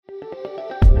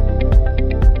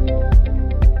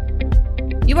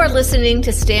You are listening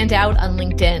to Stand Out on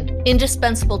LinkedIn,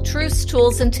 indispensable truths,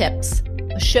 tools, and tips,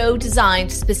 a show designed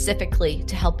specifically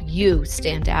to help you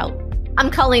stand out.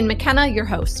 I'm Colleen McKenna, your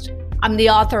host. I'm the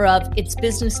author of It's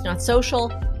Business Not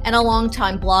Social and a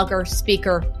longtime blogger,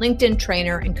 speaker, LinkedIn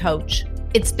trainer, and coach.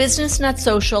 It's Business Not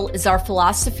Social is our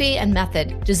philosophy and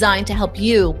method designed to help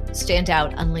you stand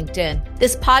out on LinkedIn.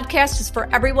 This podcast is for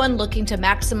everyone looking to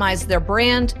maximize their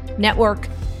brand, network,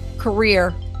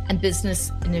 career, and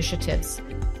business initiatives.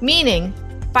 Meaning,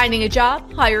 finding a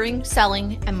job, hiring,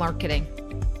 selling, and marketing.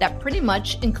 That pretty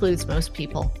much includes most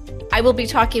people. I will be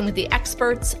talking with the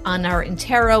experts on our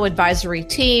Intero advisory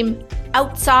team,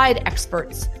 outside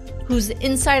experts whose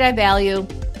insight I value,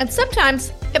 and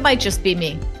sometimes it might just be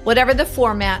me. Whatever the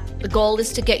format, the goal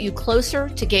is to get you closer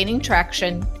to gaining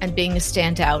traction and being a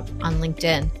standout on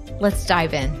LinkedIn. Let's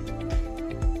dive in.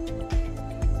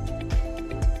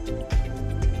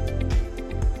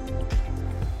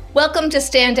 Welcome to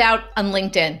Stand Out on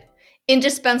LinkedIn,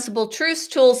 indispensable truths,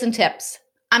 tools, and tips.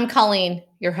 I'm Colleen,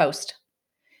 your host.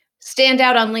 Stand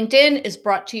Out on LinkedIn is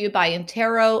brought to you by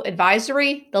Intero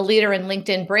Advisory, the leader in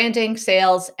LinkedIn branding,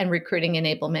 sales, and recruiting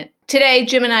enablement. Today,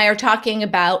 Jim and I are talking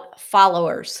about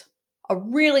followers, a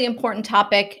really important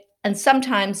topic and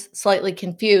sometimes slightly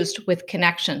confused with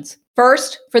connections.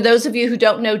 First, for those of you who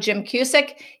don't know Jim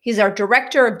Cusick, he's our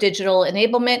Director of Digital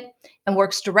Enablement and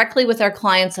works directly with our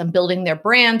clients on building their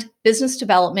brand, business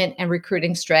development, and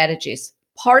recruiting strategies.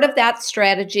 Part of that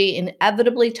strategy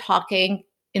inevitably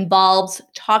involves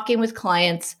talking with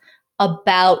clients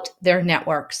about their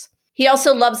networks. He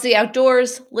also loves the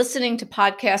outdoors, listening to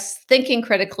podcasts, thinking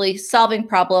critically, solving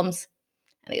problems,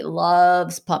 and he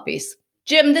loves puppies.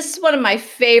 Jim, this is one of my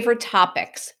favorite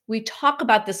topics. We talk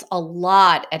about this a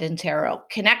lot at Intero,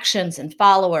 connections and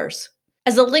followers.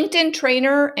 As a LinkedIn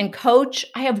trainer and coach,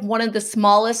 I have one of the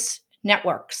smallest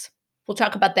networks. We'll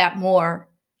talk about that more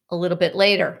a little bit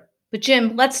later. But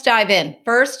Jim, let's dive in.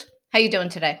 First, how you doing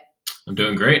today? I'm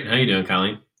doing great. How you doing,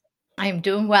 Colleen? I am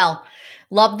doing well.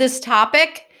 Love this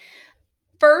topic.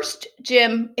 First,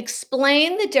 Jim,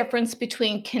 explain the difference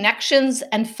between connections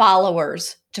and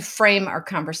followers to frame our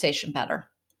conversation better.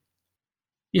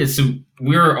 Yeah, so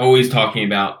we're always talking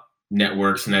about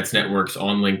networks, and that's networks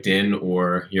on LinkedIn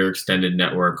or your extended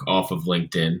network off of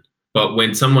LinkedIn. But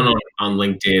when someone on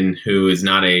LinkedIn who is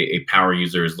not a power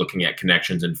user is looking at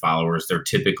connections and followers, they're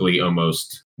typically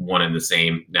almost one and the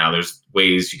same. Now, there's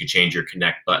ways you could change your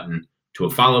connect button to a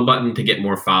follow button to get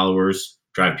more followers,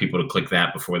 drive people to click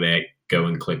that before they go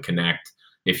and click connect.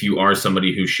 If you are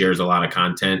somebody who shares a lot of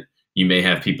content, you may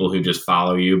have people who just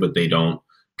follow you, but they don't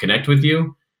connect with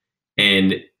you.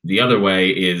 And the other way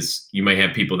is you may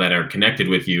have people that are connected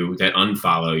with you that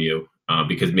unfollow you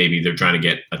because maybe they're trying to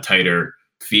get a tighter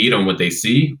feed on what they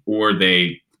see, or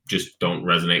they just don't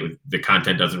resonate with the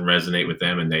content, doesn't resonate with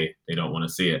them, and they don't want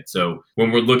to see it. So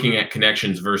when we're looking at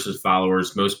connections versus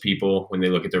followers, most people, when they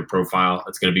look at their profile,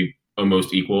 it's going to be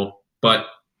almost equal, but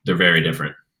they're very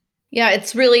different. Yeah,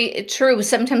 it's really true.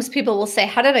 Sometimes people will say,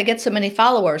 how did I get so many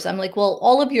followers? I'm like, well,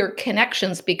 all of your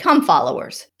connections become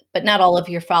followers, but not all of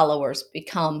your followers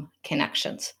become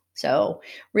connections. So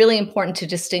really important to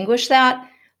distinguish that.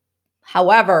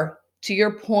 However, to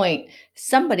your point,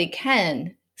 somebody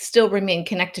can still remain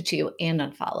connected to you and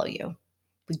unfollow you.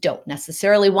 We don't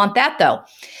necessarily want that, though.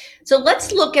 So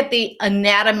let's look at the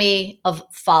anatomy of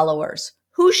followers.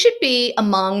 Who should be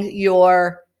among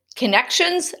your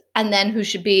connections and then who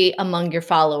should be among your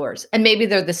followers? And maybe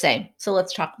they're the same. So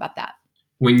let's talk about that.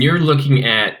 When you're looking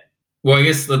at, well, I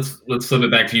guess let's flip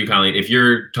it back to you, Colleen. If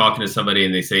you're talking to somebody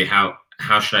and they say, how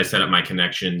should I set up my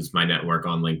connections, my network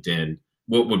on LinkedIn?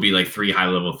 What would be like 3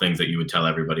 high-level things that you would tell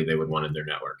everybody they would want in their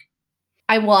network?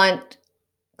 I want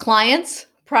clients,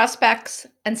 prospects,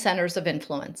 and centers of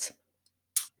influence.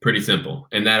 Pretty simple.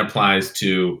 And that applies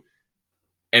to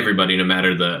everybody, no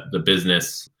matter the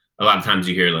business. A lot of times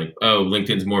you hear like, oh,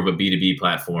 LinkedIn's more of a B2B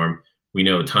platform. We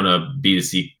know a ton of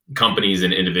B2C companies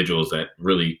and individuals that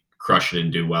really crush it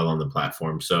and do well on the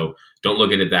platform. So don't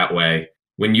look at it that way.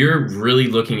 When you're really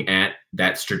looking at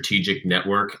that strategic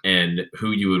network and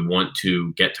who you would want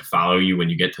to get to follow you when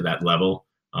you get to that level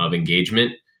of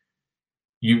engagement,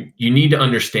 you need to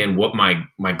understand what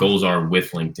my goals are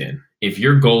with LinkedIn. If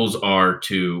your goals are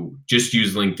to just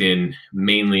use LinkedIn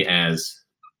mainly as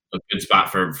a good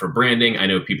spot for branding, I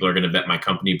know people are going to vet my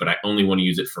company, but I only want to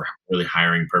use it for really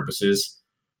hiring purposes.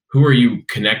 Who are you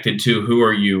connected to? Who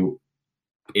are you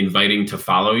inviting to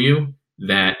follow you?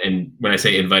 And when I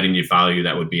say inviting you to follow you,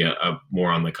 that would be a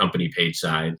more on the company page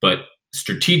side. But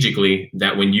strategically,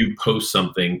 that when you post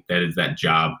something that is that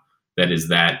job, that is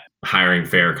that hiring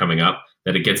fair coming up,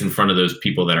 that it gets in front of those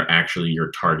people that are actually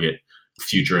your target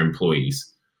future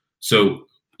employees. So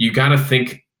you got to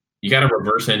think, you got to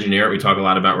reverse engineer it. We talk a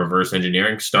lot about reverse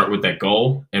engineering. Start with that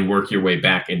goal and work your way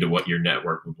back into what your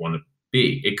network would want to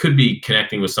be. It could be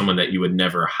connecting with someone that you would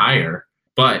never hire,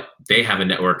 but they have a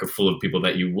network full of people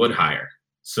that you would hire.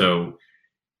 So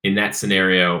in that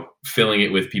scenario, filling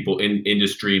it with people in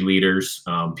industry leaders,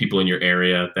 people in your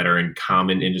area that are in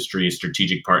common industry,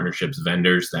 strategic partnerships,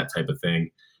 vendors, that type of thing.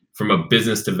 From a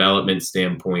business development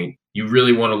standpoint, you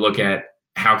really want to look at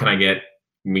how can I get,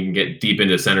 we can get deep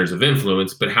into centers of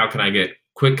influence, but how can I get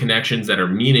quick connections that are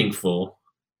meaningful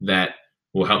that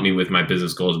will help me with my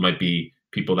business goals? Might be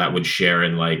people that would share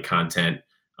and like content,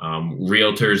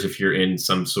 realtors, if you're in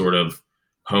some sort of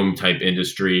home type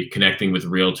industry, connecting with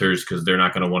realtors because they're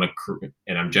not going to want to,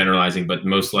 and I'm generalizing, but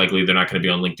most likely they're not going to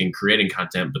be on LinkedIn creating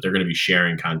content, but they're going to be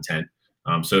sharing content.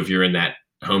 So if you're in that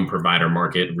home provider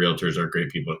market, realtors are great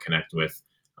people to connect with,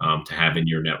 to have in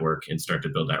your network and start to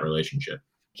build that relationship.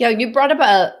 Yeah, you brought up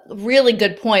a really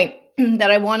good point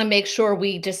that I want to make sure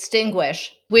we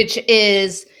distinguish, which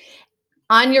is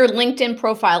on your LinkedIn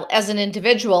profile as an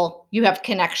individual, you have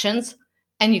connections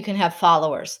and you can have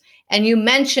followers. And you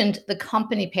mentioned the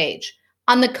company page.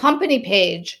 On the company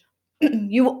page,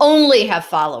 you only have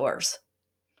followers,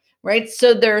 right?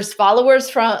 So there's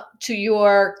followers to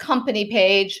your company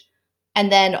page and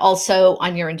then also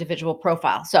on your individual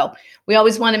profile. So we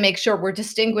always want to make sure we're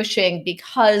distinguishing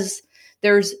because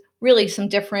there's really some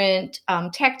different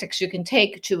tactics you can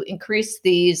take to increase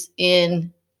these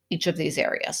in each of these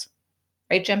areas.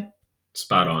 Right, Jim?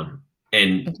 Spot on.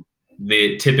 And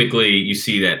typically you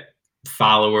see that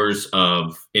followers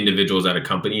of individuals at a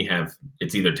company have,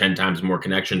 it's either 10 times more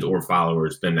connections or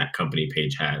followers than that company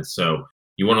page has. So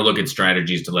you want to look at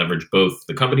strategies to leverage both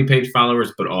the company page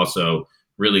followers, but also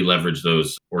really leverage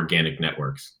those organic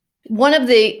networks. One of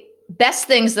the best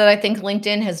things that I think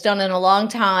LinkedIn has done in a long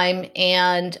time,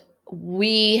 and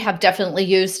we have definitely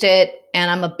used it, and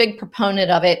I'm a big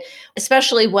proponent of it,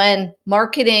 especially when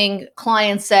marketing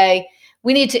clients say,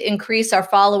 we need to increase our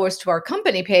followers to our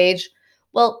company page.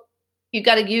 Well, you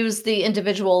got to use the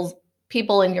individual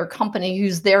people in your company,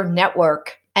 use their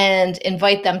network and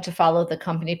invite them to follow the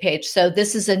company page. So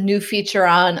this is a new feature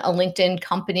on a LinkedIn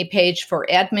company page for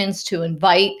admins to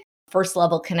invite first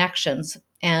level connections.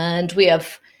 And we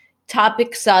have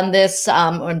topics on this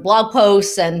on blog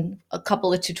posts and a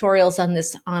couple of tutorials on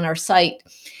this on our site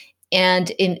and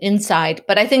in Inside.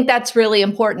 But I think that's really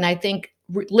important. I think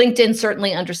LinkedIn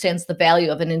certainly understands the value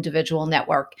of an individual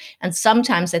network. And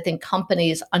sometimes I think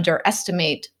companies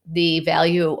underestimate the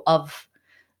value of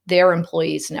their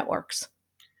employees' networks.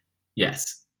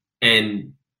 Yes.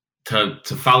 And to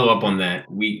follow up on that,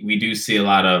 we do see a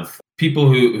lot of people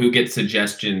who get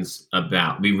suggestions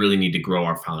about, we really need to grow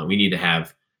our following. We need to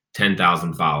have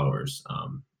 10,000 followers.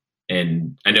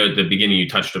 And I know at the beginning you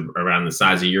touched around the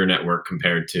size of your network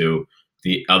compared to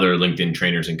the other LinkedIn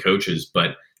trainers and coaches,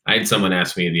 but I had someone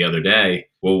ask me the other day,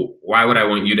 well, why would I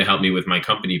want you to help me with my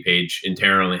company page?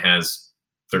 Intera only has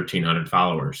 1,300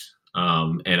 followers.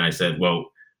 And I said, well,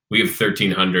 we have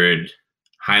 1,300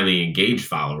 highly engaged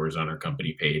followers on our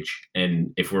company page.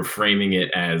 And if we're framing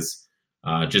it as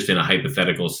just in a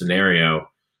hypothetical scenario,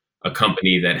 a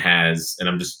company that has, and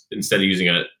I'm just, instead of using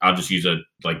I'll just use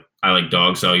I like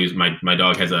dogs. So I'll use my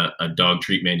dog has a dog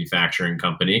treat manufacturing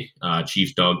company,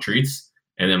 Chiefs Dog Treats.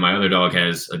 And then my other dog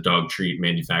has a dog treat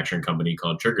manufacturing company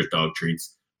called Trigger's Dog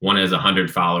Treats. One has 100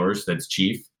 followers, that's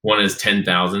Chief. One has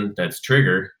 10,000, that's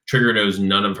Trigger. Trigger knows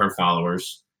none of her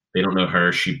followers. They don't know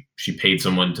her. She paid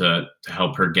someone to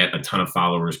help her get a ton of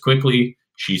followers quickly.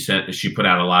 She put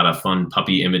out a lot of fun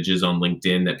puppy images on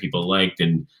LinkedIn that people liked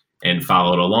and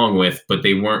followed along with, but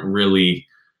they weren't really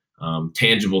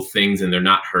tangible things, and they're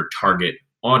not her target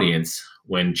audience.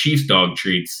 When Chiefs Dog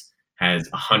Treats has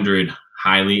 100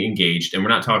 highly engaged, and we're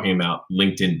not talking about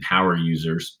LinkedIn power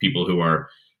users, people who are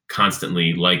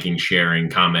constantly liking, sharing,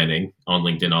 commenting on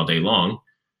LinkedIn all day long.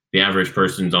 The average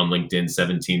person's on LinkedIn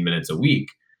 17 minutes a week.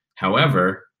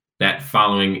 However, that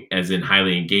following, as in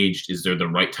highly engaged, is they're the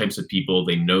right types of people,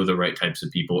 they know the right types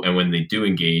of people, and when they do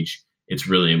engage, it's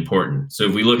really important. So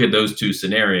if we look at those two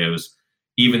scenarios,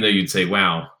 even though you'd say,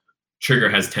 wow, Trigger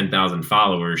has 10,000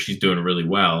 followers, she's doing really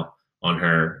well on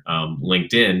her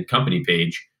LinkedIn company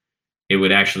page, it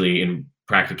would actually, in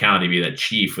practicality, be that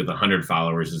Chief with 100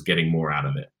 followers is getting more out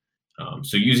of it.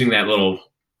 So using that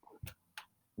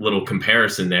little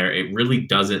comparison there, it really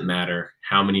doesn't matter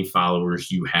how many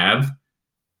followers you have,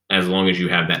 as long as you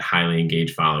have that highly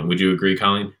engaged following. Would you agree,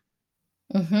 Colleen?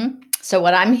 Mm-hmm. So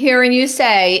what I'm hearing you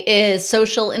say is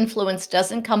social influence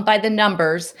doesn't come by the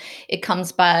numbers. It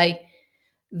comes by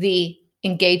the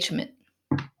engagement.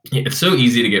 It's so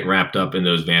easy to get wrapped up in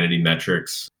those vanity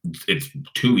metrics. It's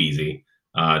too easy.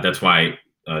 That's why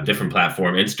a different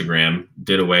platform, Instagram,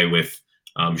 did away with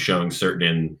showing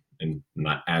certain, and I'm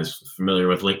not as familiar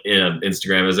with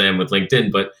Instagram as I am with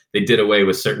LinkedIn, but they did away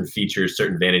with certain features,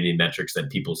 certain vanity metrics that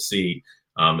people see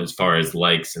as far as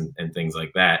likes and things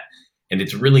like that. And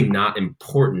it's really not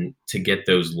important to get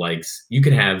those likes. You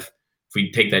could have, if we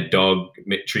take that dog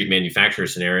treat manufacturer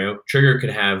scenario, Trigger could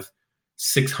have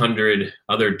 600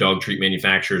 other dog treat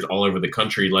manufacturers all over the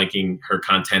country liking her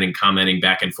content and commenting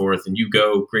back and forth. And you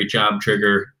go, great job,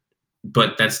 Trigger.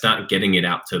 But that's not getting it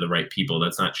out to the right people.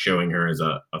 That's not showing her as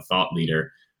a thought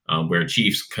leader, where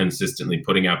Chief's consistently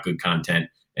putting out good content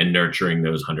and nurturing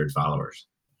those 100 followers.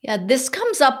 Yeah, this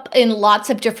comes up in lots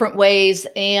of different ways.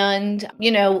 And,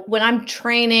 when I'm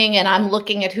training and I'm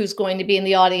looking at who's going to be in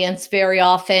the audience, very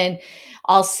often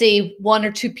I'll see one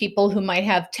or two people who might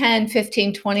have 10,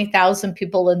 15, 20,000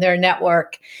 people in their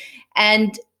network.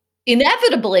 And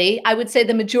inevitably, I would say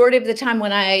the majority of the time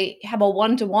when I have a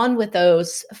one-to-one with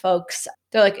those folks,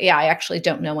 they're like, yeah, I actually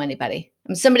don't know anybody.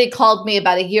 And somebody called me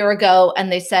about a year ago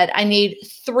and they said, I need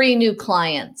 3 new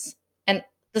clients. And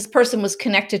this person was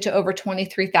connected to over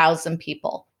 23,000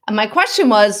 people. And my question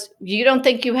was, you don't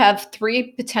think you have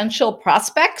 3 potential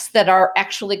prospects that are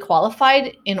actually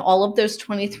qualified in all of those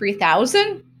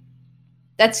 23,000?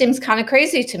 That seems kind of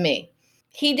crazy to me.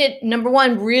 He did, number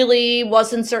one, really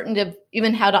wasn't certain of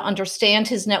even how to understand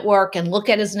his network and look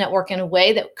at his network in a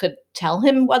way that could tell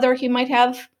him whether he might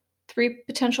have 3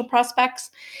 potential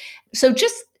prospects. So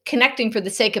just connecting for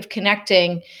the sake of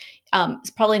connecting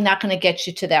is probably not going to get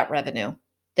you to that revenue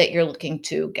that you're looking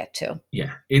to get to.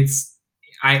 Yeah,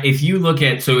 if you look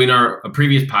at, so in our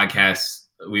previous podcast,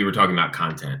 we were talking about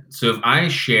content. So if I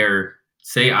share,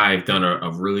 say I've done a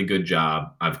really good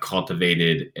job, I've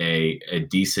cultivated a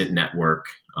decent network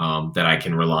that I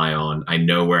can rely on, I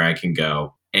know where I can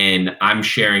go, and I'm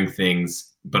sharing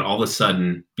things, but all of a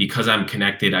sudden, because I'm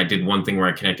connected, I did one thing where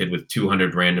I connected with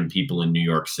 200 random people in New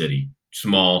York City,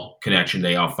 small connection,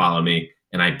 they all follow me,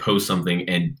 and I post something,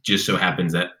 and just so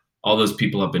happens that all those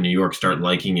people up in New York start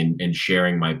liking and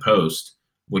sharing my post,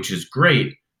 which is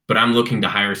great, but I'm looking to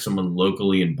hire someone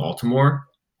locally in Baltimore.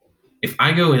 If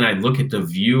I go and I look at the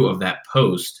view of that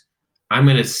post, I'm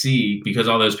going to see, because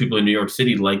all those people in New York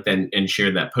City liked that and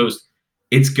shared that post,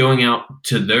 it's going out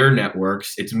to their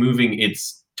networks. It's moving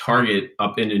its target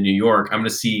up into New York. I'm going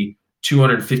to see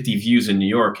 250 views in New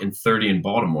York and 30 in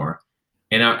Baltimore.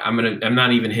 And I'm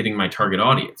not even hitting my target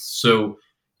audience. So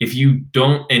if you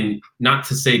don't, and not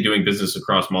to say doing business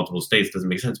across multiple states doesn't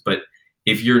make sense, but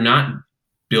if you're not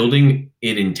building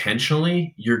it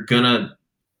intentionally, you're going to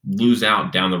lose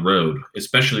out down the road,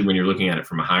 especially when you're looking at it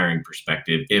from a hiring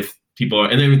perspective. If people are,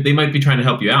 and they might be trying to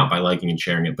help you out by liking and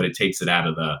sharing it, but it takes it out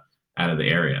of the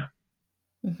area.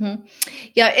 Mm-hmm.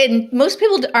 Yeah. And most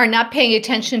people are not paying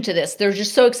attention to this. They're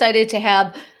just so excited to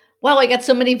have, wow, I got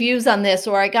so many views on this,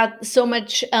 or I got so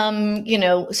much,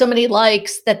 so many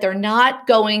likes, that they're not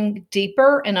going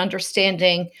deeper and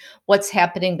understanding what's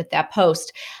happening with that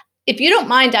post. If you don't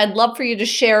mind, I'd love for you to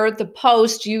share the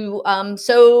post you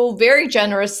so very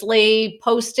generously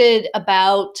posted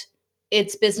about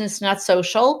It's Business Not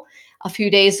Social a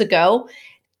few days ago.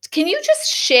 Can you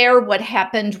just share what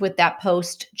happened with that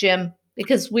post, Jim?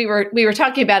 Because we were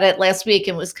talking about it last week,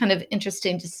 and it was kind of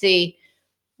interesting to see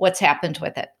what's happened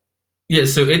with it. Yeah,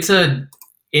 so it's an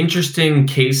interesting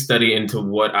case study into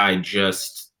what I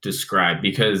just described,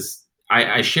 because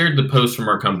I shared the post from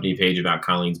our company page about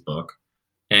Colleen's book.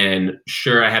 And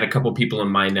sure, I had a couple people in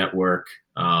my network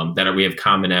that we have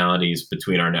commonalities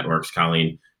between our networks,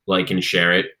 Colleen, like and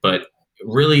share it. But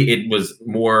really, it was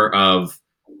more of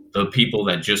the people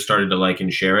that just started to like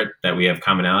and share it, that we have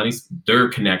commonalities. Their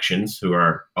connections, who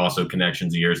are also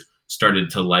connections of yours, started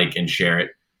to like and share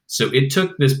it. So it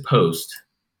took this post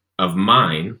of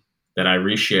mine that I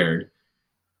reshared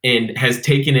and has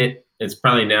taken it. It's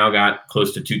probably now got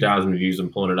close to 2,000 views.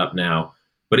 I'm pulling it up now.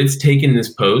 But it's taken this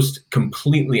post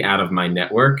completely out of my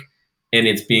network, and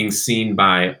it's being seen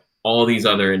by all these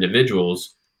other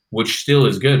individuals, which still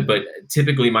is good. But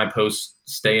typically my posts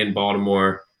stay in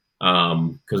Baltimore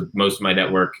because most of my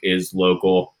network is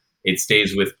local. It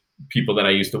stays with people that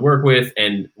I used to work with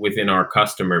and within our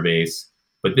customer base.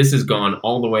 But this has gone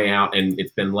all the way out, and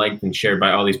it's been liked and shared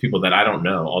by all these people that I don't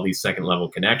know, all these second level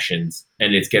connections.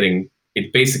 And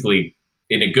it basically,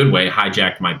 in a good way,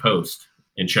 hijacked my post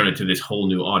and shown it to this whole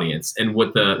new audience. And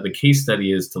what the case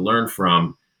study is to learn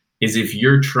from is, if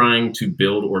you're trying to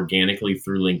build organically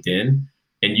through LinkedIn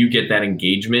and you get that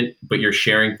engagement, but you're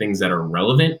sharing things that are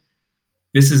relevant,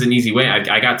 this is an easy way.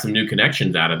 I got some new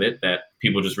connections out of it that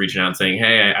people just reaching out and saying,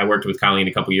 hey, I worked with Colleen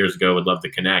a couple years ago, would love to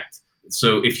connect.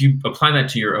 So if you apply that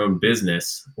to your own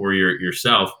business or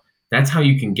yourself, that's how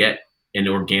you can get an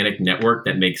organic network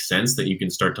that makes sense that you can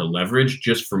start to leverage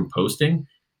just from posting.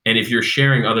 And if you're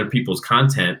sharing other people's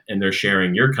content and they're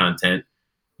sharing your content,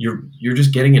 you're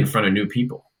just getting in front of new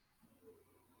people.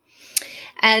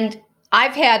 And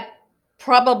I've had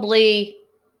probably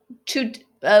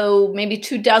maybe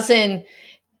 24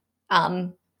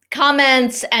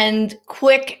 comments and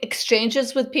quick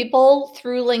exchanges with people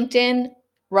through LinkedIn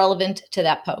relevant to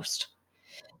that post.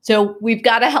 So we've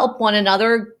got to help one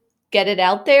another get it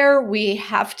out there. We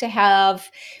have to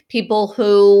have people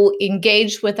who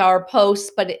engage with our posts,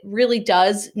 but it really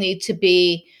does need to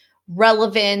be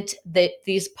relevant. That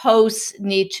these posts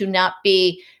need to not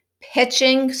be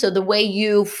pitching. So the way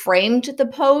you framed the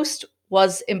post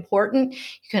was important.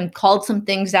 You can call some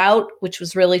things out, which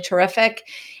was really terrific.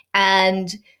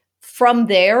 And from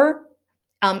there,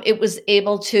 it was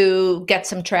able to get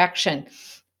some traction.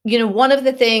 One of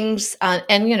the things,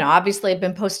 and obviously I've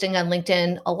been posting on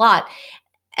LinkedIn a lot,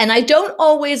 and I don't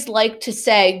always like to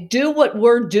say, do what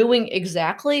we're doing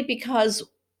exactly, because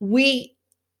we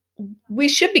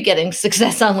should be getting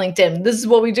success on LinkedIn. This is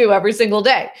what we do every single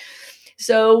day.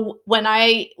 So when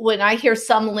I hear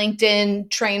some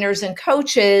LinkedIn trainers and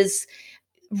coaches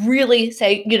really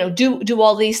say, do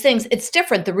all these things, it's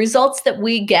different. The results that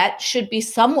we get should be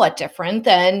somewhat different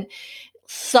than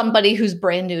somebody who's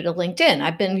brand new to LinkedIn.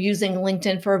 I've been using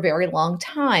LinkedIn for a very long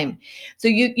time. So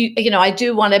I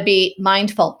do want to be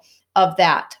mindful of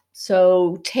that.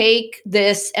 So take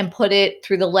this and put it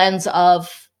through the lens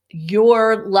of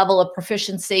your level of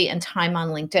proficiency and time on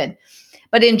LinkedIn.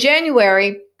 But in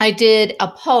January, I did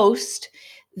a post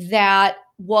that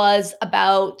was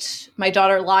about my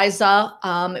daughter, Liza.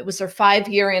 It was her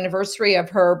 5-year anniversary of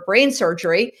her brain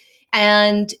surgery.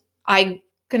 And I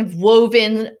kind of wove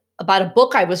in about a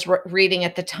book I was reading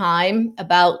at the time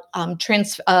about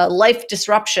life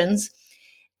disruptions.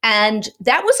 And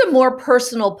that was a more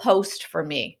personal post for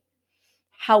me.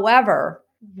 However,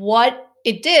 what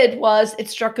it did was it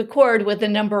struck a chord with a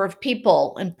number of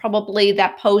people. And probably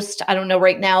that post, I don't know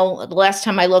right now, the last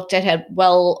time I looked, it had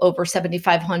well over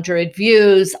 7,500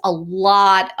 views, a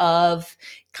lot of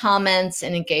comments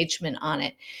and engagement on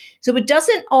it. So it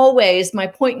doesn't always, my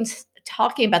point in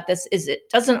talking about this is it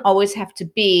doesn't always have to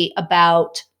be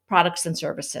about products and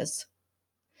services.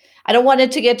 I don't want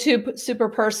it to get too super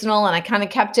personal, and I kind of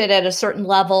kept it at a certain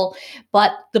level.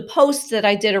 But the post that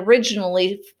I did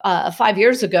originally 5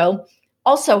 years ago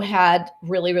also had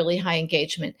really, really high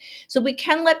engagement. So we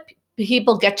can let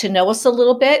people get to know us a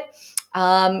little bit.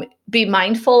 Be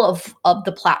mindful of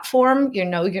the platform.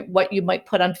 What you might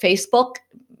put on Facebook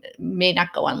may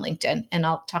not go on LinkedIn, and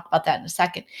I'll talk about that in a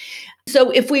second.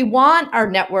 So if we want our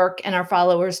network and our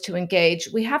followers to engage,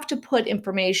 we have to put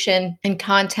information and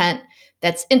content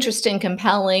that's interesting,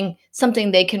 compelling,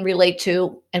 something they can relate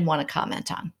to and want to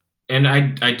comment on. And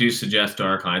I do suggest to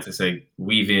our clients, I say,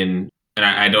 weave in, and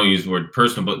I don't use the word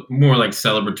personal, but more like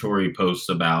celebratory posts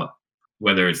about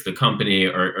whether it's the company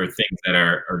or things that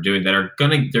are doing that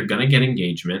they're gonna get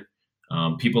engagement.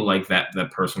 People like that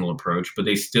personal approach, but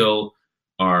they still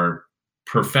are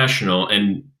professional.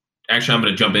 And actually, I'm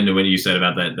going to jump into what you said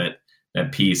about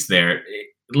that piece there.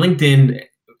 LinkedIn,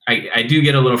 I do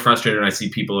get a little frustrated when I see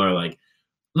people are like,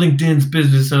 LinkedIn's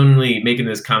business only, making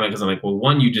this comment, because I'm like, well,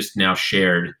 one, you just now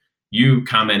shared you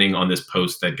commenting on this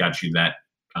post that got you that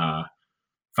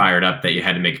fired up that you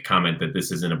had to make a comment that this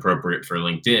isn't appropriate for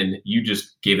LinkedIn. You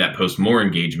just gave that post more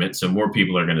engagement, so more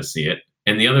people are going to see it.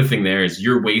 And the other thing there is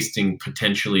you're wasting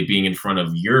potentially being in front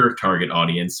of your target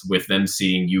audience with them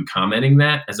seeing you commenting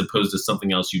that, as opposed to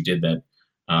something else you did that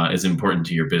is important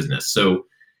to your business. So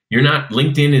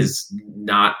LinkedIn is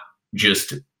not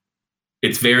just,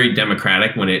 it's very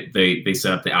democratic when they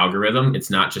set up the algorithm.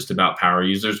 It's not just about power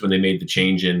users. When they made the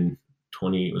change in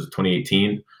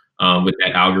 2018 with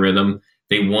that algorithm,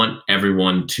 they want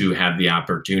everyone to have the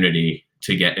opportunity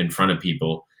to get in front of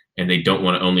people, and they don't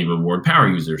want to only reward power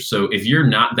users. So if you're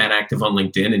not that active on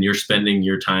LinkedIn and you're spending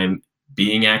your time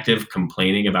being active,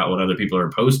 complaining about what other people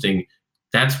are posting,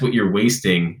 that's what you're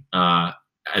wasting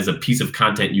as a piece of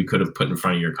content you could have put in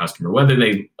front of your customer. Whether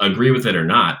they agree with it or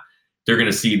not, they're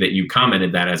going to see that you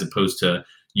commented that, as opposed to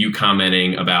you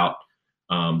commenting about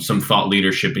some thought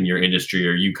leadership in your industry,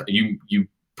 or you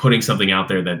putting something out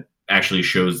there that actually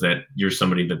shows that you're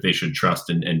somebody that they should trust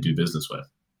and do business with.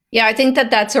 Yeah, I think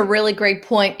that's a really great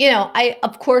point. I,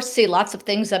 of course, see lots of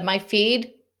things on my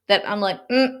feed that I'm like,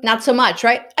 not so much,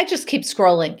 right? I just keep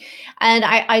scrolling. And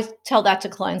I tell that to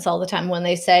clients all the time when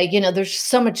they say, there's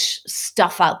so much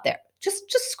stuff out there. Just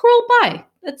scroll by.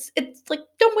 It's like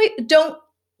don't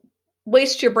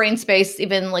waste your brain space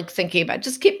even like thinking about it.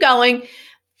 Just keep going.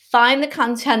 Find the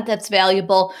content that's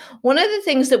valuable. One of the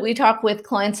things that we talk with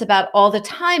clients about all the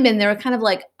time, and they're kind of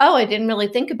like, oh, I didn't really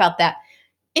think about that.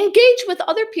 Engage with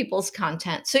other people's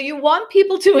content. So you want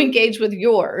people to engage with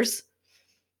yours.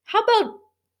 How about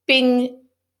being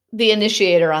the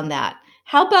initiator on that?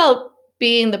 How about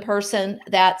being the person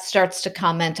that starts to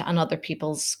comment on other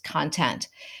people's content,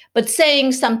 but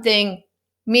saying something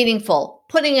meaningful,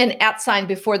 putting an @ sign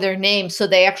before their name so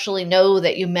they actually know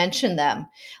that you mentioned them.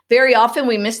 Very often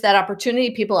we miss that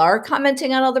opportunity. People are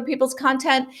commenting on other people's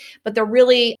content, but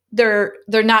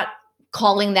they're not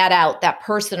calling that out, that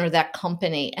person or that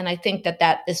company. And I think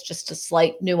that is just a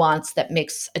slight nuance that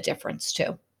makes a difference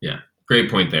too. Yeah. Great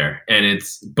point there. And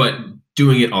but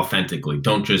doing it authentically.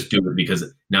 Don't just do it because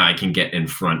now I can get in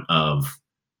front of,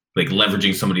 like,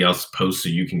 leveraging somebody else's post so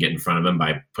you can get in front of them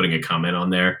by putting a comment on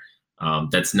there.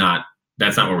 That's not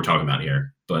what we're talking about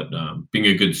here. But being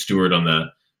a good steward on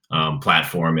the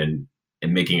platform and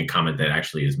making a comment that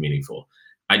actually is meaningful.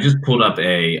 I just pulled up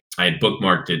I had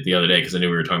bookmarked it the other day because I knew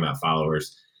we were talking about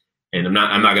followers. And I'm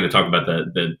not going to talk about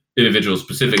the individual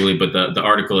specifically, but the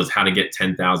article is how to get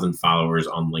 10,000 followers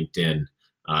on LinkedIn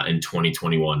in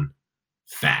 2021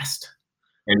 fast.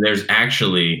 And there's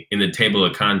actually, in the table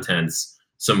of contents,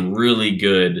 some really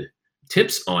good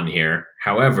tips on here.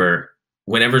 However,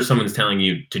 whenever someone's telling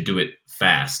you to do it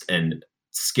fast and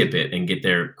skip it and get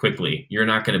there quickly, you're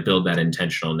not going to build that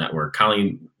intentional network.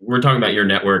 Colleen, we're talking about your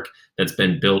network that's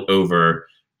been built over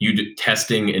you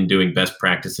testing and doing best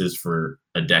practices for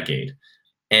a decade.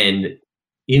 And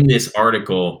in this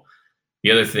article,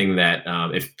 the other thing that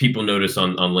if people notice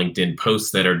on LinkedIn,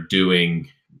 posts that are doing,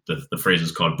 the phrase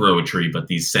is called broetry, but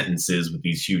these sentences with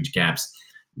these huge gaps,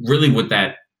 really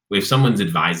if someone's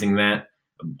advising that,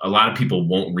 a lot of people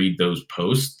won't read those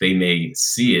posts. They may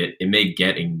see it, it may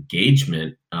get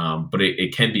engagement, but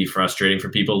it can be frustrating for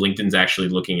people. LinkedIn's actually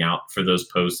looking out for those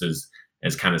posts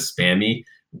as kind of spammy.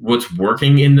 What's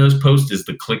working in those posts is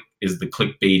the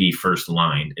clickbaity first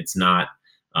line. It's not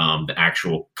the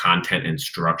actual content and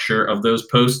structure of those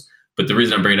posts. But the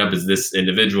reason I'm bringing it up is this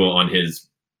individual on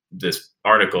this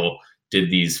article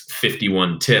did these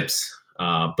 51 tips,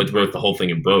 but wrote the whole thing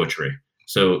in broetry.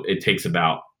 So it takes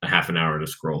about a half an hour to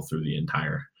scroll through the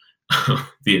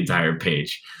entire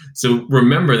page. So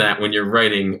remember that when you're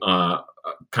writing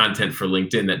content for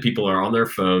LinkedIn, that people are on their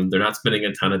phone, they're not spending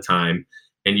a ton of time,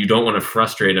 and you don't want to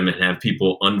frustrate them and have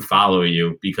people unfollow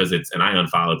you because and I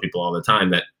unfollow people all the time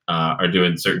that are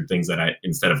doing certain things that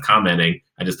instead of commenting,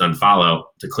 I just unfollow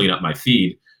to clean up my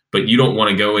feed. But you don't want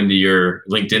to go into your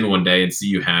LinkedIn one day and see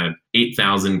you had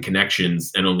 8,000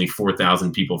 connections and only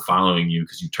 4,000 people following you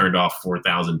because you turned off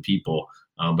 4,000 people,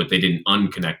 but they didn't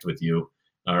unconnect with you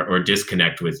or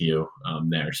disconnect with you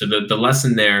there. So the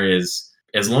lesson there is,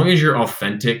 as long as you're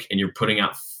authentic and you're putting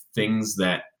out things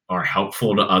that are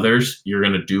helpful to others, you're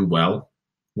going to do well.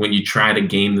 When you try to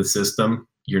game the system,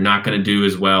 you're not going to do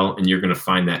as well, and you're going to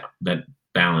find that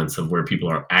balance of where people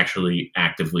are actually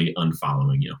actively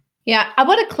unfollowing you. Yeah, I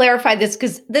want to clarify this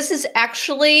because this is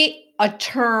actually a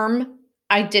term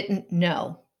I didn't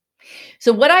know.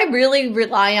 So what I really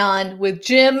rely on with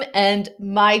Jim and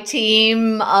my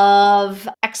team of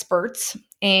experts,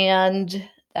 and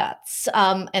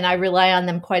I rely on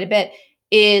them quite a bit,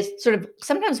 is sort of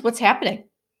sometimes what's happening,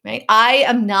 right? I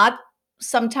am not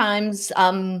sometimes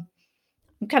I'm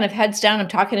kind of heads down. I'm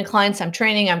talking to clients, I'm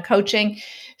training, I'm coaching.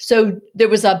 So there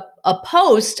was a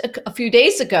post a few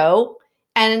days ago,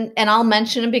 and I'll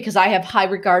mention him because I have high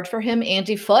regard for him,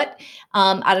 Andy Foote,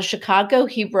 out of Chicago.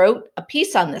 He wrote a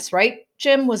piece on this, right,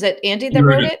 Jim? Was it Andy that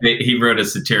wrote it? He wrote a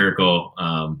satirical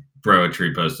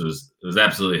broetry post. It was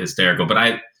absolutely hysterical.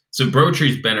 So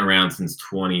broetry's been around since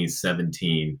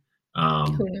 2017.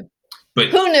 Who knew? But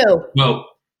who knew? Well,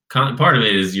 part of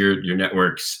it is your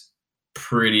network's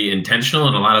pretty intentional,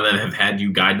 and a lot of them have had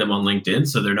you guide them on LinkedIn,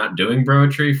 so they're not doing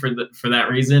broetry for that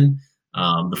reason.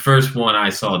 The first one I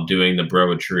saw doing the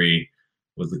broetry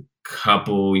was a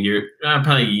couple years,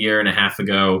 probably a year and a half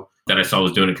ago, that I saw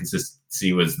was doing a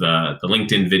consistency was the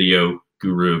LinkedIn video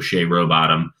guru, Shay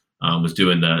Rowbottom, was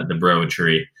doing the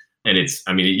broetry. And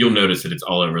you'll notice that it's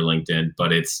all over LinkedIn,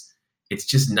 but it's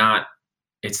just not,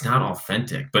 it's not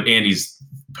authentic. But Andy's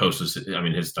post was,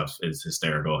 his stuff is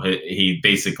hysterical. He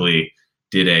basically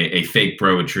did a fake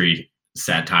broetry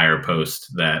satire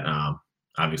post that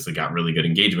obviously got really good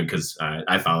engagement because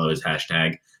I follow his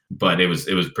hashtag, but it was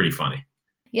pretty funny.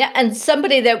 Yeah, and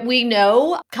somebody that we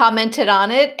know commented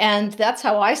on it, and that's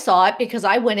how I saw it because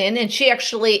I went in and she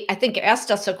actually, I think,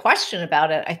 asked us a question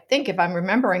about it. I think if I'm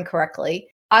remembering correctly,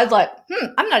 I was like,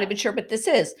 I'm not even sure what this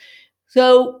is.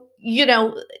 So,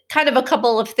 kind of a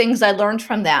couple of things I learned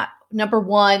from that. Number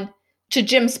one, to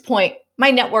Jim's point,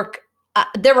 my network,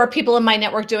 there are people in my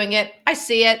network doing it. I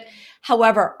see it.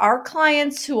 However, our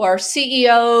clients who are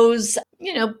CEOs,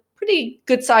 pretty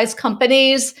good sized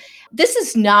companies, this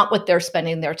is not what they're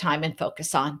spending their time and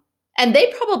focus on. And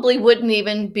they probably wouldn't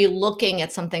even be looking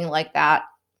at something like that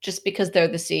just because they're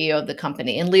the CEO of the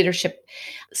company and leadership.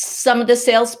 Some of the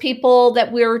salespeople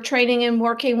that we're training and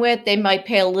working with, they might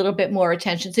pay a little bit more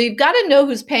attention. So you've got to know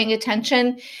who's paying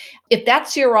attention. If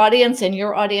that's your audience and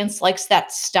your audience likes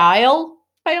that style,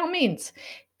 by all means.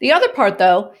 The other part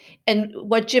though, and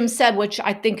what Jim said, which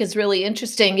I think is really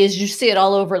interesting, is you see it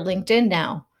all over LinkedIn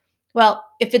now. Well,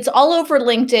 if it's all over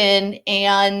LinkedIn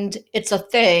and it's a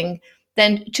thing,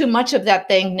 then too much of that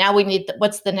thing, now we need,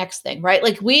 what's the next thing, right?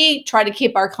 Like we try to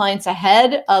keep our clients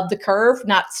ahead of the curve,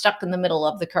 not stuck in the middle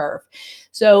of the curve.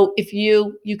 So if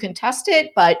you can test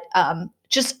it, but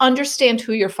just understand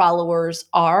who your followers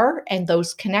are and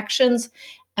those connections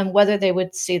and whether they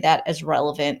would see that as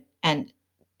relevant and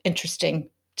interesting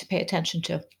to pay attention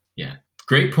to. Yeah.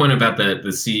 Great point about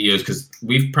the CEOs, because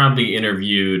we've probably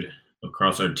interviewed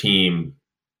across our team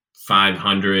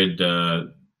 500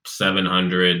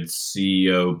 700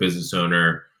 CEO, business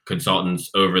owner, consultants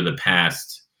over the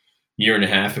past year and a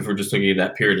half, if we're just looking at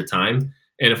that period of time.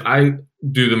 And if I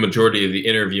do the majority of the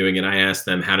interviewing and I ask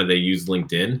them, how do they use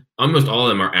LinkedIn? Almost all of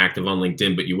them are active on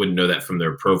LinkedIn, but you wouldn't know that from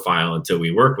their profile until we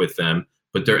work with them.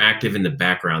 But they're active in the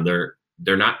background.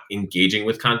 They're not engaging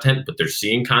with content, but they're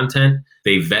seeing content.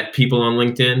 They vet people on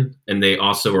LinkedIn, and they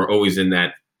also are always in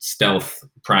that stealth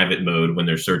private mode when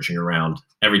they're searching around.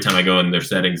 Every time I go in their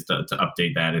settings to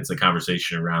update that, it's a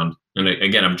conversation around, and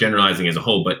again, I'm generalizing as a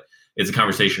whole, but it's a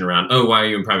conversation around, oh, why are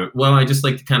you in private? Well, I just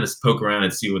like to kind of poke around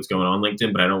and see what's going on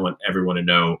LinkedIn, but I don't want everyone to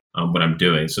know what I'm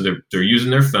doing. So they're using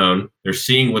their phone, they're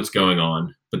seeing what's going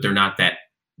on, but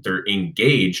they're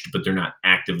engaged, but they're not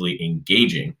actively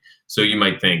engaging. So you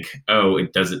might think, oh,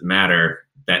 it doesn't matter,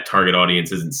 that target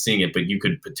audience isn't seeing it, but you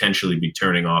could potentially be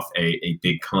turning off a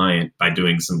big client by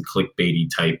doing some clickbaity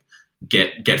type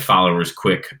get followers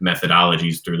quick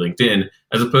methodologies through LinkedIn,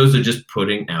 as opposed to just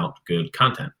putting out good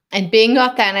content. And being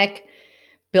authentic,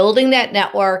 building that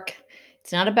network.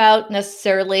 It's not about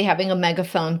necessarily having a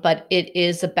megaphone, but it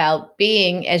is about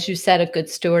being, as you said, a good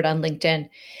steward on LinkedIn.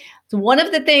 So one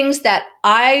of the things that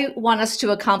I want us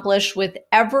to accomplish with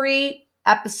every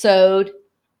episode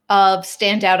of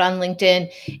Stand Out on LinkedIn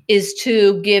is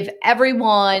to give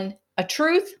everyone a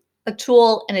truth, a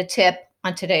tool, and a tip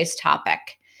on today's topic.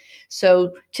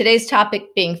 So today's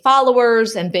topic being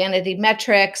followers and vanity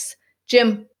metrics.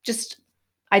 Jim, just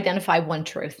identify one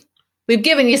truth. We've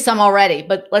given you some already,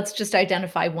 but let's just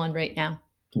identify one right now.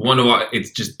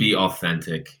 It's just be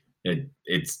authentic.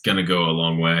 It's going to go a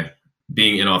long way.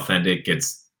 Being inauthentic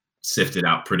gets sifted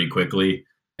out pretty quickly,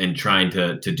 and trying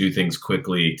to do things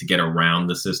quickly to get around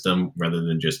the system rather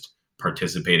than just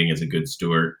participating as a good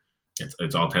steward.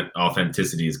 It's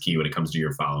authenticity is key when it comes to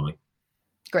your following.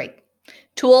 Great.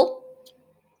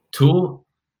 Tool,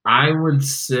 I would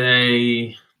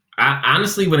say,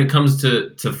 honestly, when it comes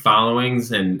to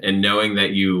followings and knowing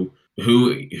that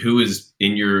who is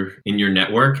in your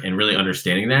network and really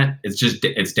understanding that,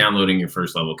 it's downloading your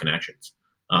first level connections.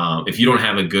 If you don't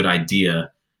have a good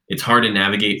idea, it's hard to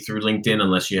navigate through LinkedIn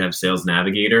unless you have Sales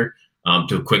Navigator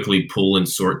to quickly pull and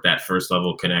sort that first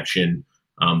level connection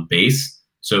base.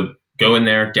 So go in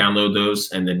there, download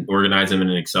those, and then organize them in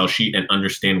an Excel sheet and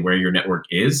understand where your network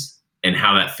is and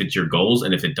how that fits your goals.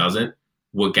 And if it doesn't,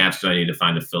 what gaps do I need to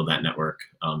find to fill that network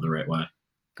the right way?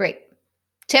 Great.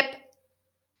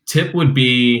 Tip would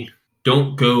be,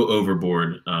 don't go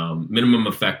overboard. Minimum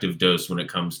effective dose when it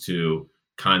comes to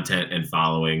content and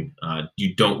following.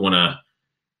 You don't want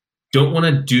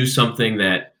to do something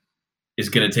that is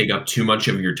going to take up too much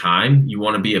of your time. You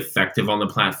want to be effective on the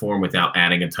platform without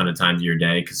adding a ton of time to your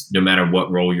day, because no matter what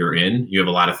role you're in, you have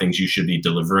a lot of things you should be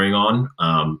delivering on.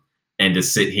 And to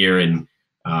sit here and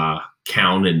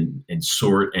count and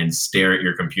sort and stare at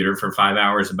your computer for 5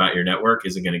 hours about your network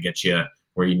isn't going to get you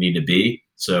where you need to be.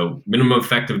 So minimum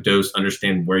effective dose,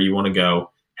 understand where you want to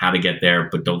go, how to get there,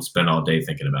 but don't spend all day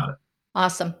thinking about it.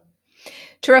 Awesome.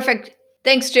 Terrific.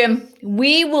 Thanks, Jim.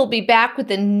 We will be back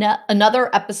with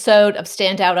another episode of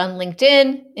Stand Out on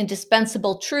LinkedIn,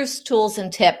 indispensable truths, tools,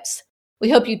 and tips.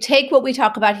 We hope you take what we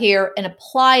talk about here and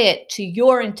apply it to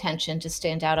your intention to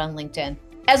stand out on LinkedIn.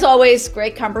 As always,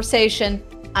 great conversation.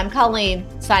 I'm Colleen,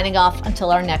 signing off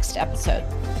until our next episode.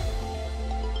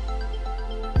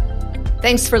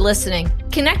 Thanks for listening.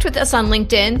 Connect with us on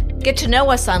LinkedIn, get to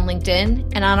know us on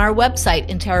LinkedIn, and on our website,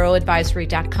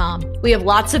 interoadvisory.com. We have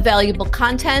lots of valuable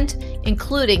content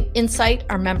including Insight,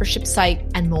 our membership site,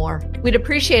 and more. We'd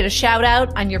appreciate a shout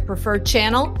out on your preferred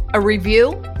channel, a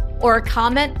review, or a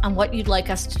comment on what you'd like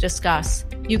us to discuss.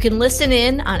 You can listen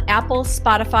in on Apple,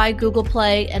 Spotify, Google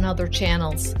Play, and other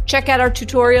channels. Check out our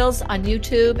tutorials on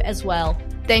YouTube as well.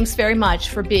 Thanks very much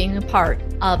for being a part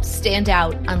of Stand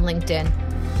Out on LinkedIn.